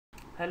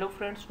Hello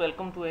friends,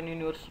 welcome to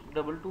Anuniverse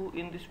double two.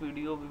 In this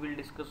video we will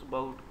discuss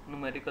about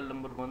numerical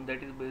number 1,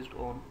 that is based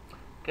on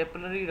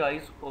capillary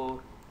rise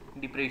or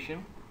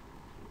depression.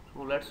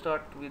 So let's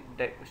start with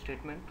that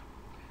statement.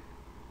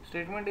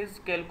 Statement is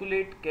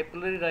calculate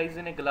capillary rise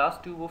in a glass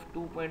tube of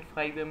 2.5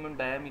 mm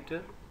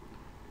diameter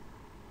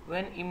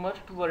when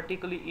immersed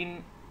vertically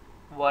in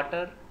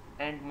water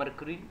and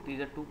mercury. These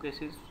are two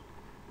cases.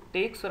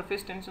 Take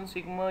surface tension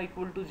sigma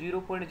equal to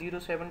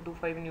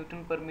 0.0725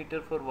 Newton per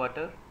meter for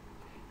water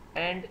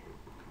and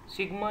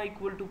sigma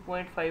equal to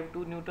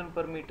 0.52 Newton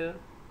per meter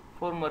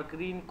for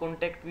mercury in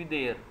contact with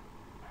air.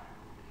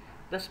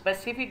 The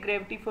specific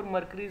gravity for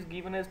mercury is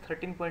given as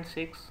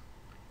 13.6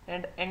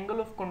 and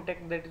angle of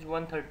contact, that is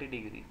 130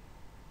 degree.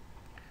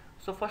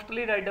 So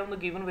firstly write down the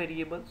given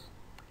variables.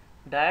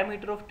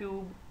 Diameter of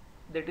tube,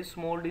 that is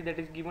small d, that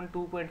is given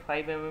 2.5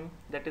 mm,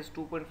 that is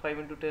 2.5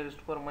 into 10 raised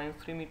to power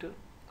minus 3 meter.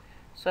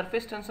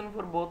 Surface tension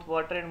for both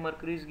water and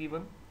mercury is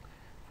given.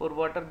 For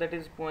water, that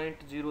is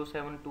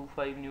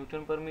 0.0725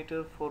 Newton per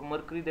meter. For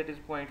mercury, that is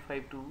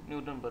 0.52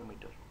 Newton per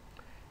meter.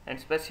 And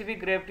specific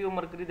gravity of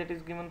mercury, that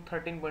is given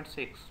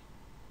 13.6.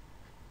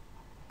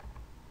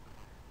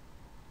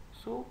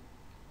 So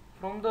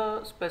from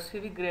the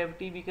specific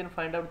gravity we can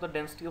find out the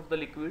density of the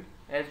liquid.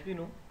 As we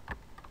know,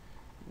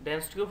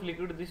 density of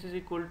liquid, this is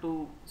equal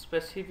to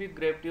specific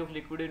gravity of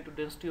liquid into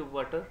density of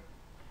water,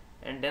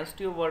 and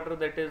density of water,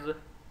 that is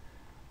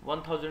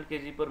 1000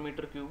 kg per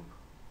meter cube,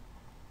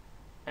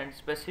 and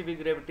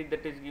specific gravity,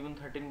 that is given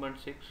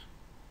 13.6.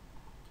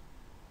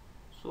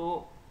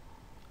 so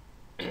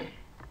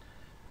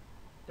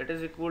that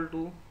is equal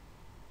to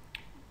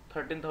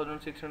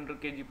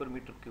 13,600 kg per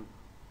meter cube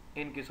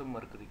in case of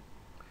mercury.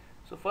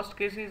 So first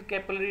case is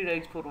capillary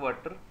rise for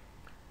water.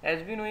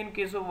 As we know, in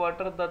case of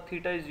water the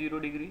theta is 0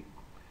 degree.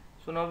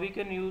 So now we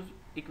can use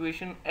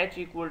equation H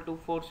equal to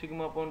 4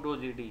 sigma upon rho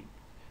GD.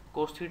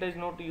 Cos theta is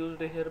not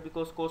used here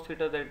because cos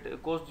theta,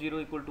 that cos 0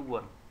 equal to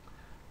 1.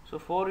 So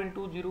 4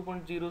 into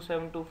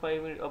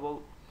 0.0725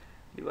 above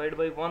divided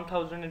by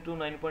 1000 into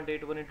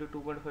 9.81 into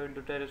 2.5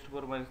 into 10 raised to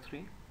power minus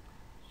 3.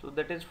 So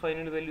that is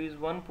final value is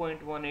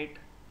 1.18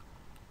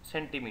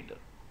 centimeter.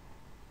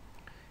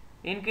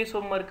 In case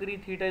of mercury,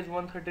 theta is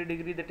 130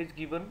 degree, that is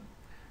given,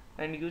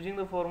 and using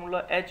the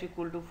formula H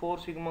equal to 4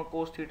 sigma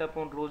cos theta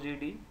upon rho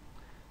GD,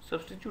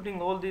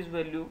 substituting all these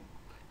value,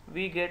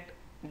 we get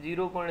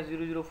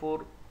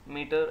 0.004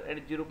 meter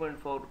and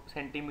 0.4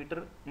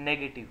 centimeter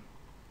negative.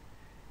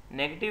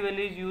 Negative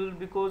value is used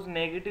because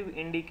negative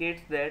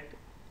indicates that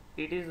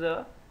it is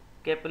a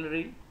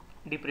capillary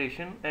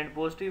depression, and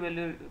positive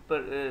value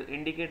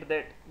indicate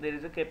that there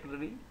is a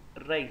capillary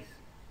rise.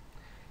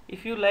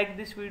 If you like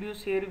this video,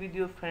 share with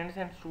your friends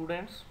and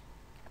students.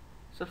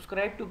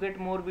 Subscribe to get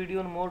more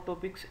video on more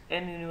topics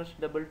and Anuniverse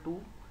double two.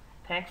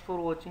 Thanks for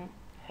watching.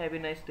 Have a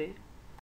nice day.